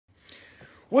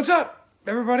What's up,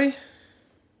 everybody?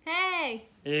 Hey!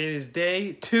 It is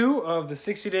day 2 of the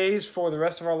 60 days for the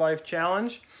rest of our life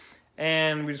challenge.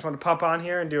 And we just want to pop on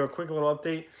here and do a quick little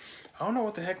update. I don't know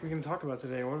what the heck we can talk about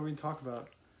today. What do we talk about?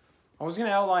 I was going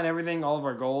to outline everything, all of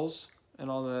our goals, and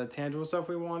all the tangible stuff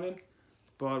we wanted.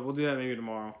 But we'll do that maybe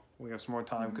tomorrow. We have some more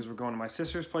time because we're going to my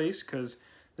sister's place. Because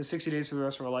the 60 days for the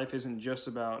rest of our life isn't just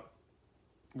about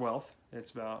wealth.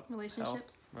 It's about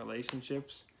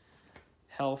relationships,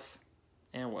 health,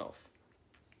 and wealth.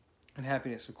 And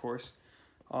happiness, of course.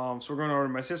 So we're going over to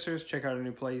my sister's, check out a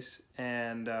new place.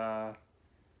 And yeah,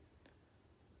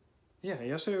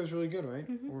 yesterday was really good, right?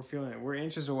 Mm-hmm. We're feeling it. We're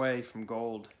inches away from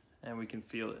gold, and we can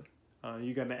feel it.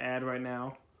 You got an ad right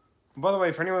now. By the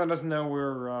way, for anyone that doesn't know,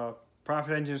 we're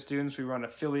Profit Engine students. We run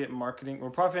affiliate marketing. We're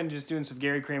Profit Engine students of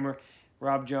Gerry, Cramer,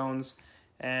 Rob Jones.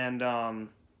 And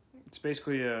it's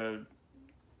basically a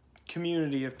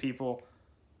community of people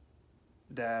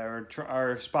that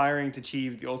are aspiring to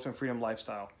achieve the ultimate freedom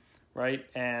lifestyle, right?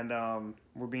 And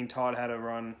we're being taught how to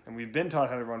run, and we've been taught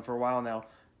how to run for a while now,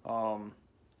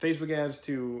 Facebook ads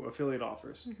to affiliate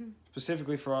offers,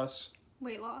 specifically for us.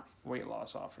 Weight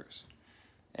loss offers.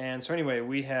 And so anyway,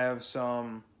 we have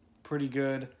some pretty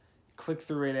good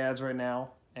click-through rate ads right now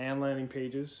and landing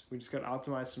pages. We just got to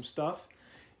optimize some stuff.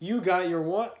 You got your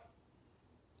what?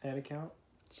 Ad account?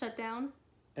 Shut down.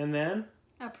 And then?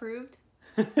 Approved.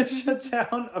 Shut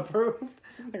down, approved.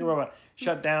 Like a robot.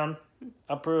 Shut down,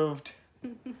 approved.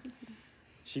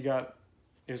 She got,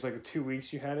 it was like 2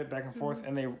 weeks you had it back and forth.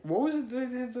 And they, what was it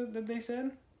that they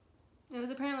said? It was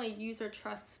apparently user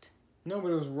trust. No, but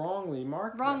it was wrongly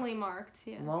marked. Wrongly marked,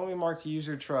 yeah. Wrongly marked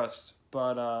user trust.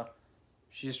 But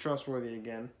she's trustworthy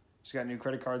again. She's got new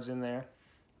credit cards in there.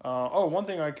 Oh, one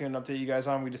thing I can update you guys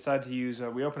on, we decided to use,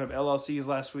 we opened up LLCs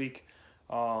last week.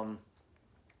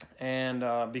 And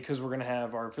because we're going to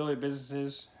have our affiliate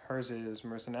businesses, hers is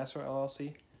Marissa Nasto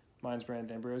LLC, mine's Brand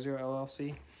D'Ambrosio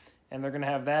LLC, and they're going to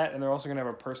have that, and they're also going to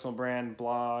have a personal brand,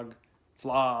 blog,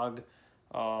 vlog,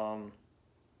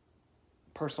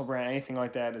 personal brand, anything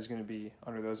like that is going to be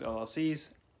under those LLCs.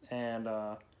 And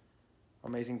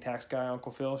amazing tax guy,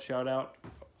 Uncle Phil, shout out,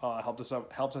 helped us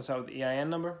out with the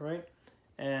EIN number, right?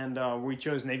 And we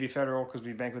chose Navy Federal because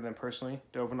we bank with them personally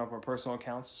to open up our personal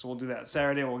accounts. So we'll do that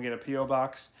Saturday. We'll get a P.O.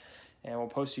 box, and we'll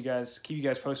keep you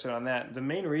guys posted on that. The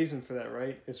main reason for that,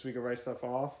 right, is so we can write stuff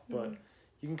off. But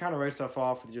you can kind of write stuff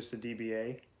off with just a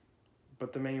DBA.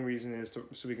 But the main reason is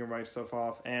so we can write stuff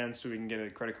off and so we can get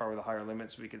a credit card with a higher limit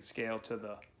so we can scale to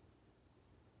the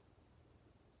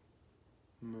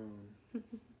moon.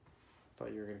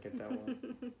 Thought you were going to get that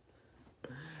one.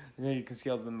 Yeah, you can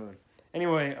scale to the moon.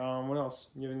 Anyway, what else?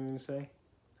 You have anything to say?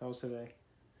 How was today?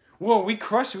 Whoa, we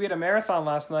crushed it. We had a marathon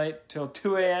last night till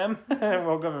 2 a.m.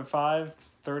 Woke up at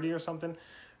 5:30 or something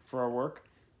for our work.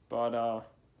 But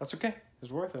that's okay. It was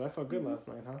worth it. I felt good last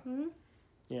night, huh? Mm-hmm.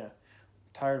 Yeah.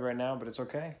 Tired right now, but it's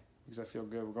okay because I feel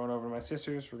good. We're going over to my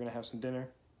sister's. We're going to have some dinner.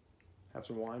 Have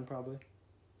some wine, probably.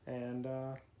 And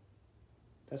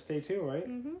that's day 2, right?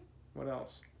 Mm-hmm. What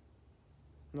else?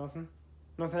 Nothing?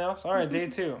 Nothing else? All right, day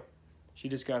 2. She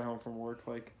just got home from work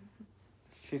like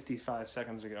 55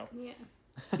 seconds ago.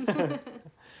 Yeah.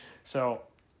 So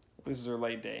this is her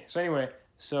late day. So anyway,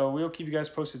 we'll keep you guys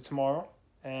posted tomorrow.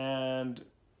 And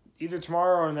either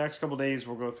tomorrow or in the next couple of days,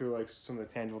 we'll go through like some of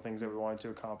the tangible things that we wanted to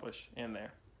accomplish in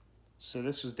there. So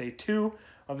this was day 2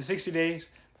 of the 60 days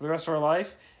for the rest of our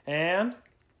life. And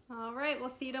all right,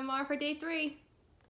 we'll see you tomorrow for day 3.